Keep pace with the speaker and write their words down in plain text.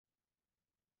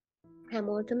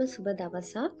හැමෝටම සුබ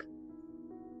දවසක්.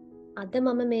 අද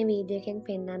මම මේ වීඩියෝ එකෙන්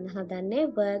පෙන්වන්න හදන්නේ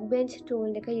Workbench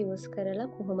tool එක use කරලා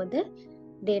කොහොමද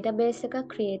database එකක්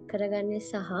create කරගන්නේ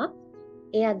සහ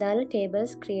ඒ අදාළ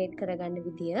tables create කරගන්න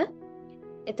විදිය.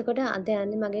 එතකොට අද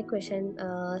යන්නේ මගේ question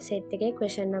set එකේ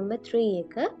question number 3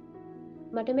 එක.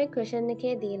 මට මේ question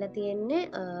එකේ දීලා තියෙන්නේ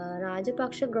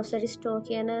රාජපක්ෂ grocery store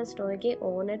කියන store එකේ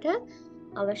ownerට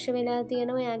අවශ්‍ය වෙලා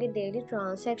තියෙනවා එයාගේ daily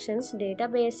transactions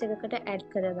database එකකට add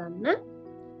කරගන්න.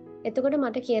 එතකොට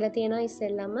මට කියලා තියෙනවා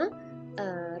ඉස්සෙල්ලම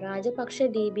රාජපක්ෂ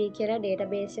DB කියලා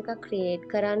database එකක් create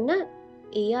කරන්න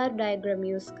ER diagram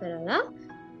use කරලා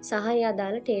සහ ඒ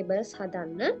අදාළ tables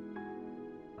හදන්න.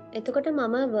 එතකොට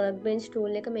මම workbench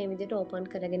tool එක මේ විදිහට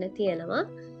open කරගෙන තියෙනවා.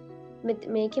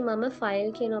 මේකේ මම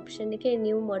file කියන option එකේ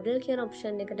new model කියන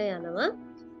option එකට යනවා.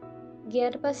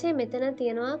 ගියාට පස්සේ මෙතන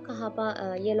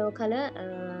තියෙනවා yellow color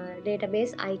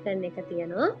database icon එක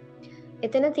තියෙනවා.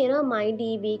 එතන තියෙනවා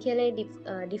MyDB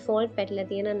කියලා default පැටලලා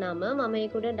තියෙන නම. මම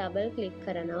ඒක උඩ double click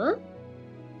කරනවා.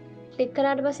 click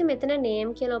කරාට පස්සේ මෙතන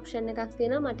name කියලා option එකක්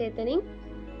තියෙනවා. මට එතනින්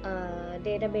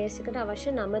database එකට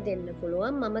අවශ්‍ය නම දෙන්න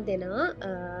පුළුවන්. මම දෙනවා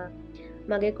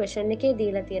මගේ question එකේ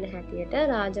දීලා තියෙන හැටියට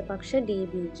රාජපක්ෂ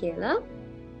DB කියලා.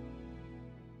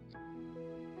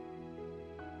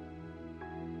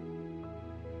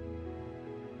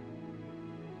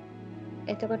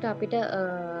 එතකොට අපිට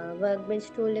workbench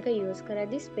tool එක use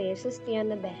කරද්දි spaces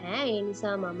තියන්න බෑ. ඒ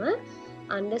නිසා මම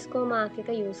underscore mark එක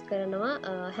use කරනවා.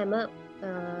 හැම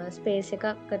space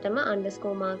එකකටම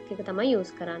underscore mark එක තමයි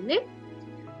use කරන්නේ.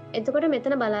 එතකොට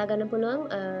මෙතන බලා ගන්න පුළුවන්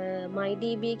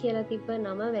MyDB කියලා තිබ්බ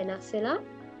නම වෙනස් වෙලා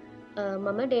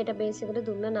මම database එකට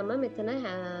දුන්න නම මෙතන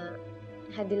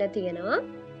හැදිලා තියෙනවා.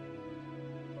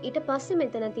 ඊට පස්සේ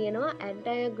මෙතන තියෙනවා add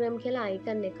diagram කියලා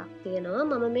icon එකක් තියෙනවා.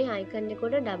 මම මේ icon එක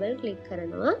උඩ double click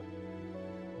කරනවා.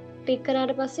 click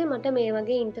කරාට පස්සේ මට මේ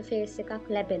වගේ interface එකක්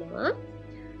ලැබෙනවා.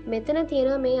 මෙතන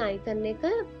තියෙනවා මේ icon එක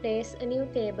place a new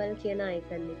table කියන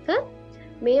icon එක.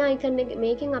 මේ icon එක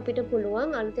මේකෙන් අපිට පුළුවන්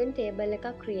අලුතෙන් table එකක්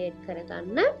create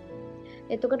කරගන්න.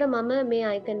 එතකොට මම මේ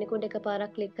icon එක උඩ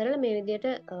එකපාරක් click කරලා මේ විදිහට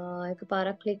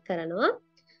එකපාරක් click කරනවා.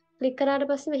 click කරාට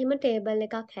පස්සේ මෙහෙම table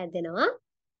එකක් හැදෙනවා.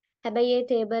 හැබැයි ඒ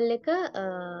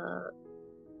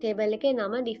table එකේ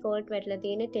නම default වැටලා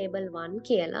තියෙන්නේ table 1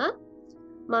 කියලා.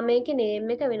 මම මේකේ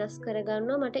name එක වෙනස්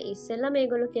කරගන්නවා. මට ඉස්සෙල්ලා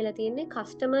මේගොල්ලෝ කියලා තියෙන්නේ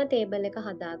customer table එක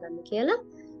හදාගන්න කියලා.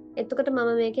 එතකොට මම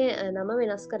මේකේ නම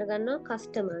වෙනස් කරගන්නවා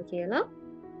customer කියලා.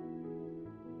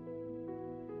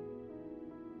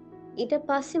 ඊට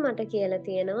පස්සේ මට කියලා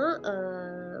තියෙනවා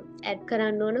add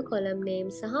කරන්න ඕන column name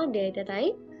සහ data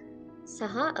type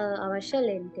සහ අවශ්‍ය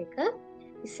length එක.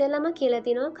 ඉස්සෙල්ලාම කියලා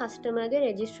තියෙනවා කස්ටමර්ගේ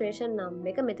රෙජිස්ට්‍රේෂන් නම්බර්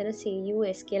එක. මෙතන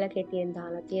CUS කියලා කෙටියෙන්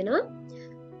දාලා තියෙනවා.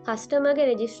 කස්ටමර්ගේ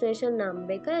රෙජිස්ට්‍රේෂන්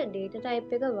නම්බර් එක, data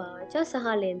type එක වාචා සහ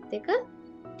length එක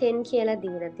 10 කියලා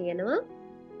දීලා තියෙනවා.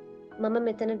 මම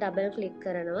මෙතන double click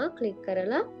කරනවා. click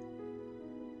කරලා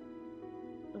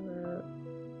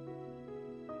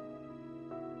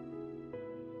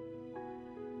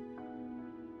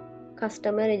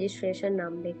customer registration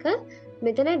number එක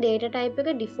මෙතන data type එක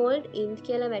default int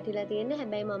කියලා වැටිලා තියෙන්නේ.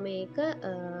 හැබැයි මම ඒක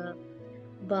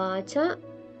වාචා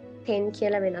 10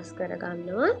 කියලා වෙනස්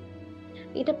කරගන්නවා.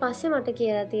 ඊට පස්සේ මට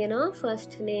කියලා තියෙනවා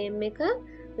first name එක,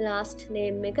 last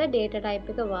name එක, data type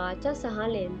එක වාචා සහ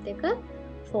length එක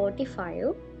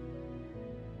 45.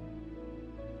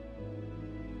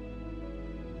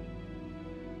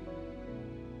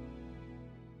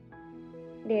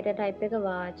 data type එක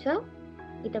වාචා,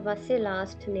 ඊට පස්සේ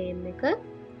last name එක,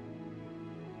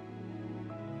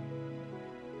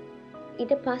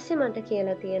 ඊට පස්සේ මට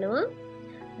කියලා තියෙනවා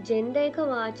gender එක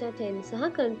වාචා 10 සහ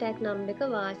contact number එක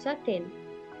වාචා 10.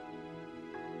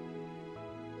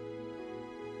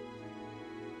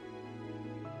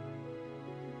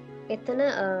 එතන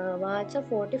වාචා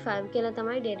 45 කියලා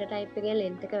තමයි data type එකේ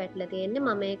length එක වැටලා තියෙන්නේ.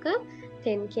 මම ඒක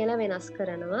 10 කියලා වෙනස්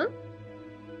කරනවා.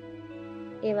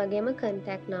 ඒ වගේම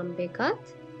contact number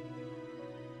එකත්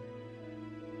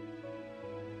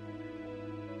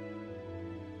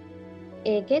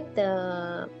ඒකෙත්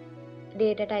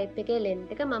data type එකේ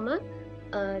length එක මම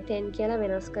 10 කියලා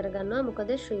වෙනස් කරගන්නවා.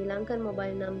 මොකද ශ්‍රී ලංකන්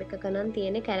mobile number එකක නම්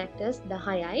තියෙන characters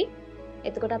 10යි.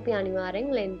 එතකොට අපි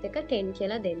අනිවාර්යෙන් length එක 10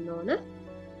 කියලා දෙන්න ඕන.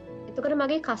 එතකොට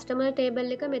මගේ customer table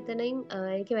එක මෙතනින්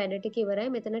ඒකේ වැඩ ටික ඉවරයි.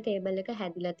 මෙතන table එක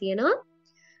හැදිලා තියෙනවා.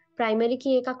 primary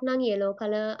key එකක් නම් yellow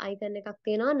color icon එකක්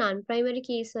තියෙනවා. non primary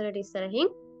keys වලට ඉස්සරහින්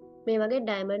මේ වගේ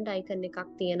diamond icon එකක්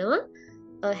තියෙනවා.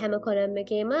 හැම column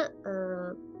එකේම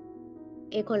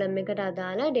ඒ කොලම් එකට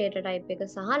අදාළ data type එක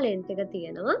සහ length එක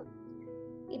තියෙනවා.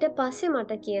 ඊට පස්සේ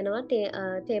මට කියනවා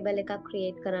table එකක්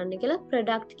create කරන්න කියලා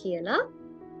product කියලා.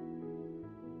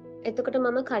 එතකොට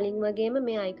මම කලින් වගේම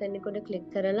මේ icon එක උඩ click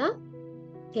කරලා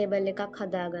ටේබල් එකක්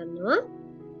හදාගන්නවා.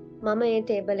 මම මේ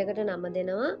ටේබල් එකට නම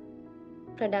දෙනවා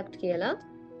product කියලා.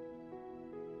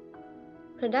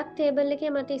 product table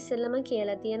එකේ මට ඉස්සෙල්ලම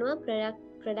කියලා තියෙනවා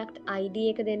product ID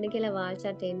එක දෙන්න කියලා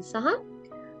වාචා 10 සහ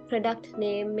product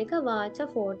name එක වාචා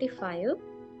 45.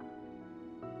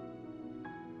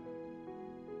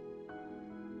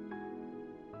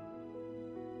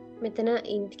 මෙතන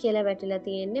int කියලා වැටිලා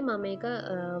තියෙන්නේ මම ඒක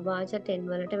වාචා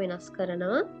 10 වලට වෙනස්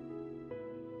කරනවා.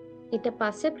 ඊට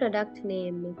පස්සේ product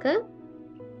name එක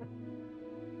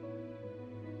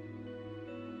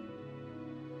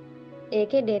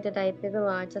ඒකේ data type එක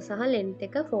වාචා සහ length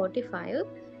එක 45.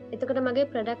 එතකොට මගේ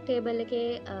product table එකේ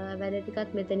වැඩ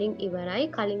ටිකත් මෙතනින් ඉවරයි.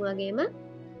 කලින් වගේම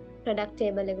product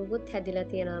table එකකුත් හැදිලා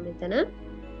තියෙනවා මෙතන.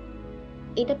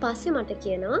 ඊට පස්සේ මට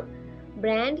කියනවා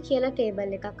brand කියලා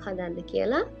table එකක් හදන්න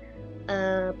කියලා.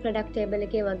 product table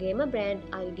එකේ වගේම brand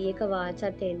ID එක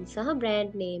වාචා 10 සහ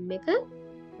brand name එක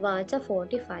වාචා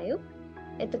 45.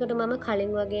 එතකොට මම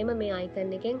කලින් වගේම මේ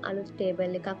icon එකෙන් අලුත්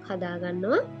table එකක්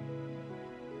හදාගන්නවා.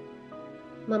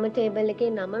 මම ටේබල්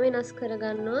එකේ නම වෙනස්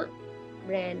කරගන්නවා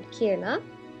brand කියලා.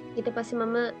 ඊට පස්සේ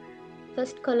මම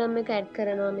first column එක add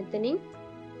කරනවා මෙතනින්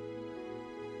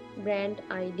brand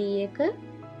ID එක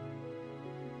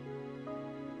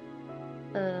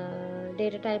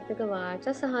data type එක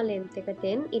වාචා සහ length එක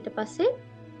 10. ඊට පස්සේ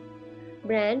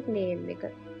brand name එක.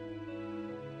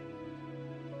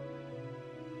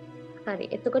 හරි.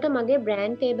 එතකොට මගේ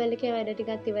brand table එකේ වැඩ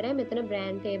ටිකත් ඉවරයි. මෙතන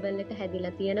brand table එක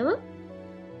හැදිලා තියෙනවා.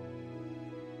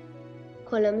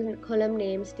 column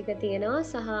names ටික තියෙනවා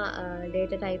සහ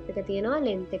data type එක තියෙනවා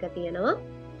length එක තියෙනවා.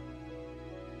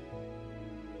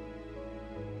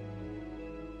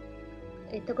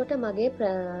 එතකොට මගේ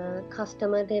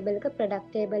customer table එක product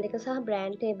table එක සහ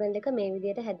brand table එක මේ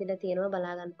විදිහට හැදිලා තියෙනවා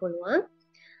බලා ගන්න පුළුවන්.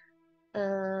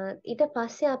 ඊට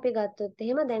පස්සේ අපි ගත්තොත්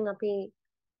එහෙම දැන් අපි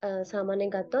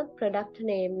සාමාන්‍යයෙන් ගත්තොත් product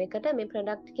name එකට මේ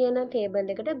product කියන table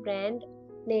එකට brand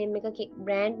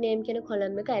name කියන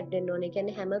column එක add වෙන්න ඕනේ.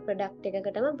 කියන්නේ හැම product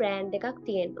එකකටම brand එකක්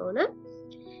තියෙන්න ඕන.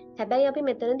 හැබැයි අපි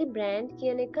මෙතනදී brand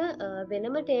කියන එක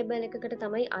වෙනම table එකකට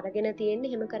තමයි අරගෙන තියෙන්නේ.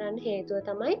 එහෙම කරන්න හේතුව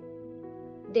තමයි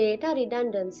data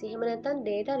redundancy. එහෙම නැත්නම්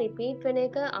data repeat වෙන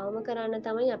එක අවම කරන්න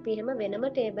තමයි අපි එහෙම වෙනම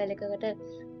table එකකට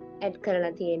add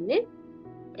කරලා තියෙන්නේ.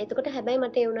 එතකොට හැබැයි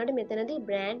මට ඒ වුණාට මෙතනදී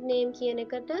brand name කියන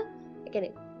එකට ඒ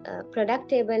කියන්නේ product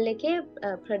table එකේ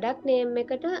product name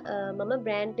එකට මම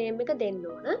brand name එක දෙන්න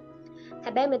ඕන.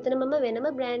 හැබැයි මෙතන මම වෙනම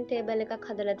brand table එකක්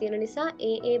හදලා තියෙන නිසා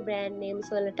ඒ brand names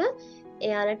වලට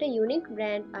එයාලට unique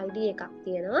brand ID එකක්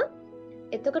තියෙනවා.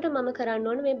 එතකොට මම කරන්න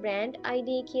ඕන මේ brand ID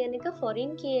කියන එක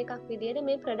foreign key එකක් විදිහට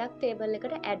මේ product table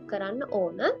එකට add කරන්න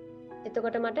ඕන.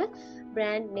 එතකොට මට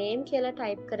brand name කියලා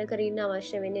type කර ඉන්න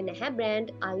අවශ්‍ය වෙන්නේ නැහැ. brand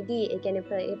ID ඒ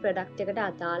කියන්නේ ඒ product එකට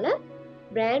අදාළ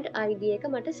brand ID එක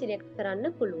මට select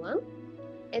කරන්න පුළුවන්.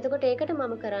 එතකොට ඒකට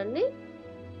මම කරන්නේ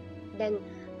දැන්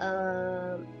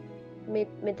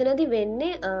මෙතනදී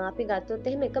වෙන්නේ අපි ගත්තොත්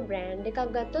එහෙම එක brand එකක්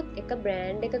ගත්තොත් එක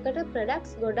brand එකකට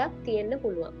products ගොඩක් තියෙන්න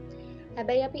පුළුවන්.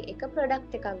 හැබැයි අපි එක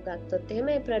product එකක් ගත්තොත් එහෙම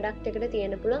ඒ product එකට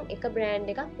තියෙන්න පුළුවන් එක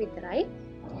brand එකක් විතරයි.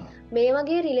 මේ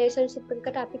වගේ relationship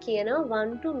එකකට අපි කියනවා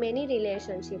one to many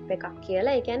relationship එකක්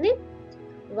කියලා. ඒ කියන්නේ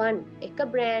one එක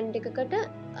brand එකකට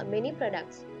many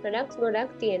products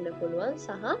ගොඩක් තියෙන්න පුළුවන්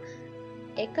සහ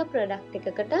එක product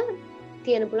එකකට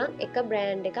තියෙන්න පුළුවන් එක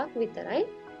brand එකක් විතරයි.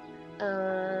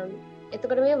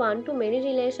 එතකොට මේ one to many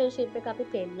relationship එක අපි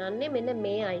පෙන්නන්නේ මෙන්න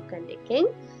මේ icon එකෙන්.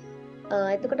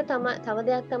 එතකොට තව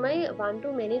දෙයක් තමයි one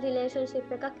to many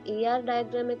relationship එකක් ER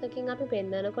diagram එකකින් අපි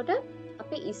පෙන්නනකොට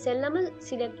අපි ඉස්සෙල්ලම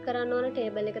select කරන්න ඕන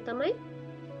table එක තමයි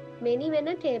many වෙන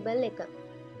table එක.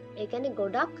 ඒ කියන්නේ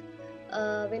ගොඩක්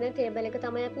වෙන table එක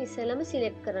තමයි අපි ඉස්සෙල්ලම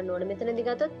select කරන්න ඕනේ. මෙතනදී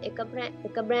ගත්තොත්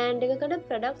එක brand එකකට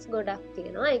products ගොඩක්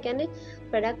තියෙනවා. ඒ කියන්නේ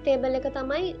product table එක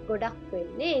තමයි ගොඩක්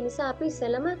වෙන්නේ. ඒ නිසා අපි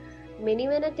ඉස්සෙල්ලම many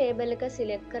වෙන table එක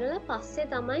select කරලා පස්සේ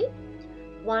තමයි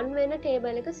one වෙන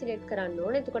table එක select කරන්න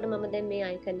ඕනේ. එතකොට මම දැන් මේ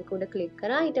icon එක උඩ click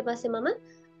කරා. ඊට පස්සේ මම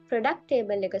product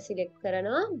table එක select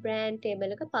කරනවා. brand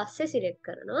table එක පස්සේ select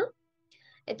කරනවා.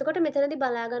 එතකොට මෙතනදී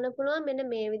බලා ගන්න පුළුවන් මෙන්න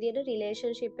මේ විදිහට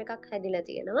relationship එකක් හැදිලා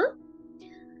තියෙනවා.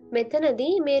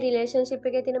 මෙතනදී මේ relationship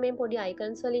එකේ තියෙන මේ පොඩි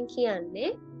icons වලින් කියන්නේ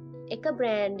එක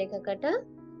brand එකකට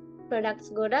products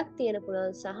ගොඩක් තියෙන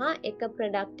පුළුවන් සහ එක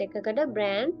product එකකට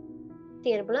brand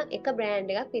තියෙන පුළුවන් එක brand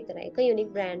එකක් විතරයි. එක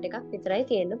unique brand එකක් විතරයි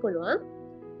තියෙන්න පුළුවන්.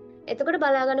 එතකොට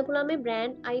බලා ගන්න පුළුවන් මේ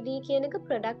brand ID කියන එක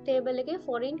product table එකේ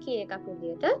foreign key එකක්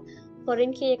විදියට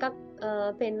foreign key එකක්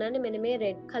පෙන්වන්නේ මෙන්න මේ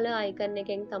red color icon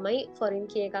එකෙන් තමයි foreign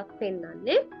key එකක්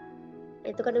පෙන්වන්නේ.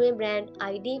 එතකොට මේ brand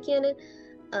ID කියන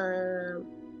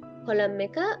column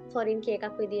එක foreign key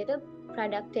එකක් විදියට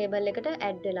product table එකට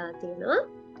add වෙලා තියෙනවා.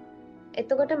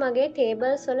 එතකොට මගේ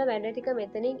tables වල වැඩ ටික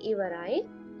මෙතනින් ඉවරයි.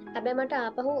 හැබැයි මට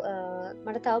ආපහු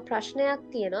මට තව ප්‍රශ්නයක්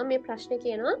තියෙනවා. මේ ප්‍රශ්නේ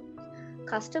කියනවා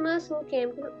customers who came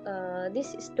to this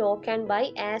store can buy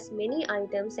as many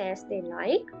items as they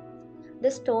like.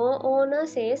 The store owner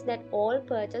says that all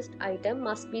purchased items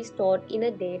must be stored in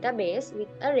a database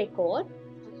with a record.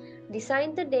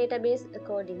 Design the database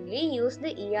accordingly. Use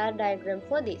the ER diagram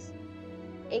for this.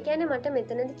 ඒ කියන්නේ මට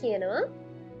මෙතනදි කියනවා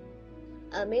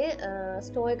මේ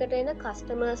store එකට එන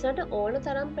කස්ටමර්ස්ලට ඕන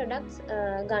තරම් products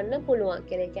ගන්න පුළුවන්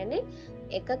කියලා. ඒ කියන්නේ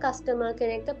එක කස්ටමර්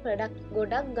කෙනෙක්ට ප්‍රොඩක්ට්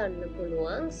ගොඩක් ගන්න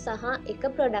පුළුවන් සහ එක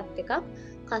ප්‍රොඩක්ට් එකක්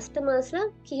කස්ටමර්ස්ලා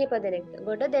කිහිප දෙනෙක්ට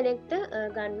ගොඩ දෙනෙක්ට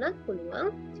ගන්නත් පුළුවන්.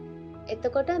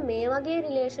 එතකොට මේ වගේ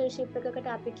රිලේෂන්ෂිප්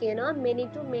එකකට අපි කියනවා many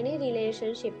to many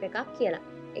රිලේෂන්ෂිප් එකක් කියලා.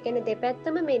 ඒ කියන්නේ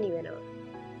දෙපැත්තම many වෙනවා.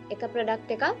 එක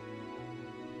ප්‍රොඩක්ට් එකක්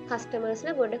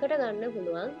කස්ටමර්ස්ලා ගොඩකට ගන්න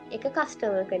පුළුවන්. එක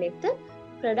කස්ටමර් කෙනෙක්ට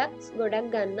ප්‍රොඩක්ට්ස් ගොඩක්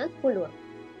ගන්නත් පුළුවන්.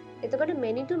 එතකොට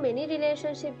many to many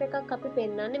රිලේෂන්ෂිප් එකක් අපි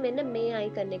පෙන්වන්නේ මෙන්න මේ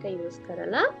අයිකන් එක යූස්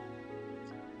කරලා.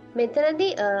 මෙතනදී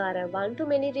අර one to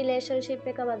many රිලේෂන්ෂිප්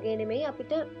එක වගේ නෙමෙයි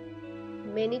අපිට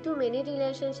many to many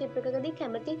රිලේෂන්ෂිප් එකකදී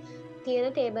කැමති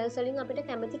තියෙන tables වලින් අපිට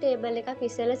කැමති table එකක්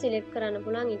ඉස්සෙල්ලා select කරන්න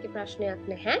පුළුවන්. ඒකේ ප්‍රශ්නයක්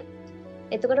නැහැ.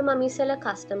 එතකොට මම ඉස්සෙල්ලා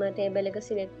customer table එක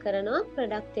select කරනවා,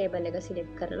 product table එක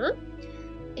select කරනවා.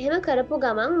 එහෙම කරපු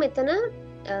ගමන් මෙතන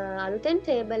අලුතෙන්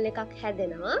table එකක්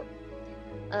හැදෙනවා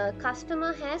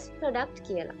customer has product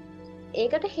කියලා.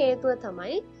 ඒකට හේතුව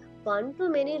තමයි one to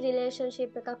many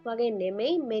relationship එකක් වගේ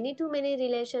නෙමෙයි many to many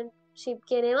relationship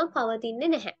කියන ඒවා පවතින්නේ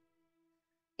නැහැ.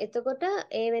 එතකොට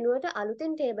ඒ වෙනුවට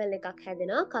අලුතෙන් table එකක්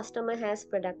හැදෙනවා customer has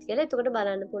product කියලා. එතකොට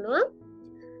බලන්න පුළුවන්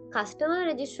customer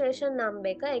registration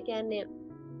number එක, ඒ කියන්නේ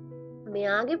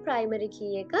මෙයාගේ primary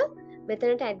key එක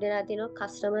මෙතනට ඇඩ් වෙලා තියෙනවා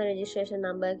customer registration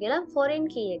number කියලා foreign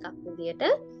key එකක් විදියට.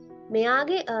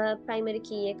 මෙයාගේ primary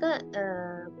key එක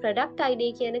product ID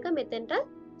කියන එක මෙතනට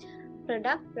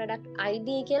product ID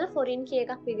කියලා foreign key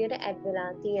එකක් විදියට ඇඩ් වෙලා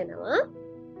තියෙනවා.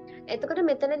 එතකොට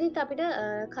මෙතනදිත් අපිට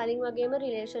කලින් වගේම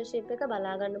relationship එක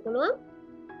බලා ගන්න පුළුවන්.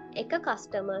 එක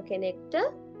customer කෙනෙක්ට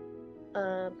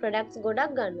products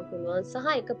ගොඩක් ගන්න පුළුවන් සහ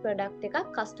එක product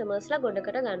එකක් customersලා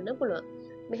ගොඩකට ගන්න පුළුවන්.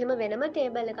 මෙහෙම වෙනම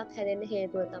table එකක් හැදෙන්න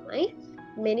හේතුව තමයි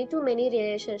many to many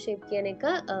relationship කියන එක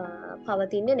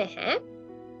පවතින්නේ නැහැ.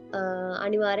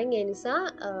 අනිවාර්යෙන් ඒ නිසා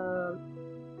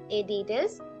ඒ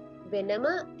details වෙනම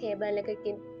table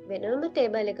එකකින් වෙනම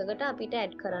table එකකට අපිට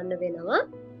add කරන්න වෙනවා.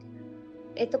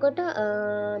 එතකොට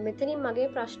මෙතනින් මගේ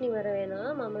ප්‍රශ්න ඉවර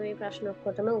වෙනවා. මම මේ ප්‍රශ්න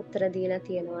ඔක්කොටම උත්තර දීලා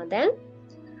තියෙනවා දැන්.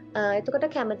 එතකොට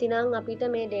කැමති නම් අපිට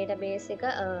මේ database එක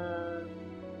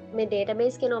මේ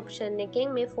database කියන option එකෙන්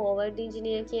මේ forward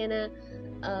engineer කියන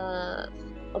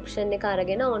option එක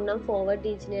අරගෙන ඕනනම් forward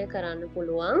engineer කරන්න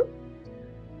පුළුවන්.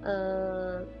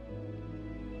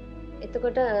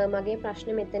 එතකොට මගේ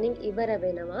ප්‍රශ්න මෙතනින් ඉවර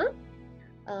වෙනවා.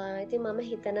 ඉතින් මම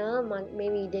හිතනවා මේ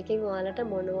වීඩියෝ එකෙන් ඔයාලට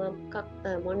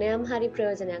මොනෑම් හරි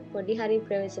ප්‍රයෝජනයක් පොඩි හරි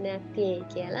ප්‍රයෝජනයක් තියෙයි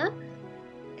කියලා.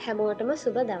 හැමෝටම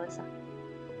සුබ දවසක්.